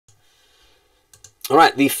All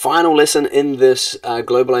right, the final lesson in this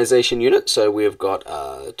globalization unit. So we've got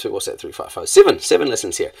seven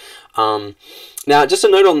lessons here. Now, just a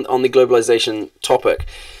note on the globalization topic.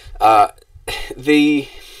 The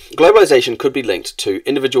globalization could be linked to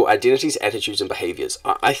individual identities, attitudes, and behaviors.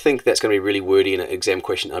 I think that's going to be really wordy in an exam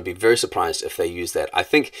question. I'd be very surprised if they use that. I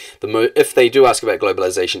think if they do ask about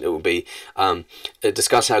globalization, it will be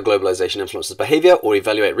discuss how globalization influences behavior, or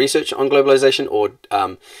evaluate research on globalization, or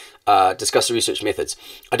discuss the research methods.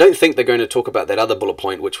 I don't think they're going to talk about that other bullet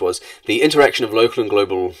point, which was the interaction of local and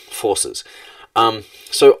global forces.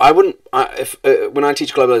 So I wouldn't, when I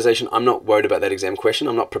teach globalization, I'm not worried about that exam question.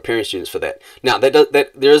 I'm not preparing students for that. Now,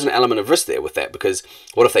 there is an element of risk there with that, because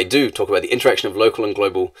what if they do talk about the interaction of local and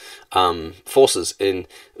global forces in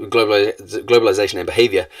globalization and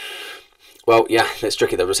behavior? Well, yeah, that's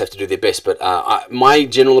tricky. They'll just have to do their best. But my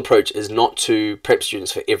general approach is not to prep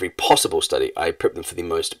students for every possible study. I prep them for the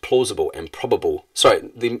most plausible and probable,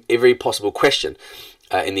 every possible question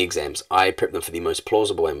in the exams. I prep them for the most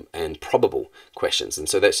plausible and probable questions. And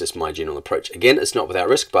so that's just my general approach. Again, it's not without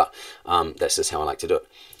risk, but that's just how I like to do it.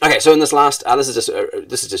 Okay, so in this last, this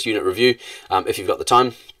is just unit review. If you've got the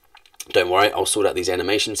time, don't worry, I'll sort out these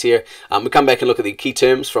animations here. We come back and look at the key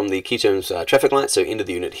terms from the key terms traffic light, so end of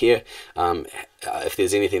the unit here. If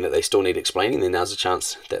there's anything that they still need explaining, then now's a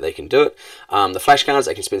chance that they can do it. The flashcards,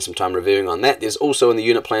 they can spend some time reviewing on that. There's also in the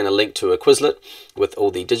unit plan a link to a Quizlet with all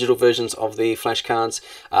the digital versions of the flashcards.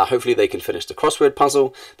 Hopefully they can finish the crossword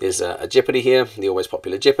puzzle. There's a Jeopardy here, the always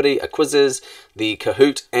popular Jeopardy, a Quizzes, the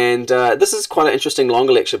Kahoot, and this is quite an interesting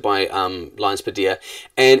longer lecture by Lyons Padilla.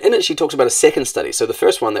 And in it she talks about a second study. So the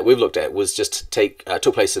first one that we've looked at was just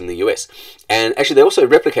took place in the US. And actually they also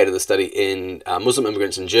replicated the study in Muslim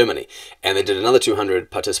immigrants in Germany. And they did another 200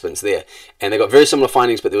 participants there, and they got very similar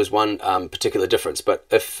findings, but there was one particular difference. But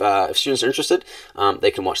if students are interested,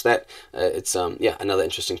 they can watch that. It's yeah, another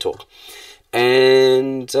interesting talk.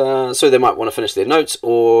 And so they might want to finish their notes,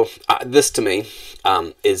 or this to me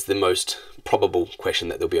is the most probable question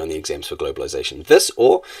that there'll be on the exams for globalization. This,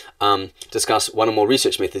 or discuss one or more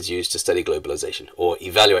research methods used to study globalization, or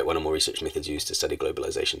evaluate one or more research methods used to study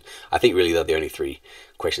globalization. I think really they're the only three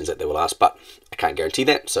questions that they will ask, but I can't guarantee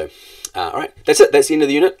that. So all right, that's it. That's the end of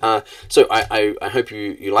the unit. So I hope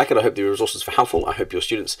you like it. I hope the resources were helpful. I hope your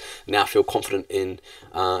students now feel confident in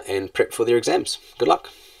and prep for their exams. Good luck.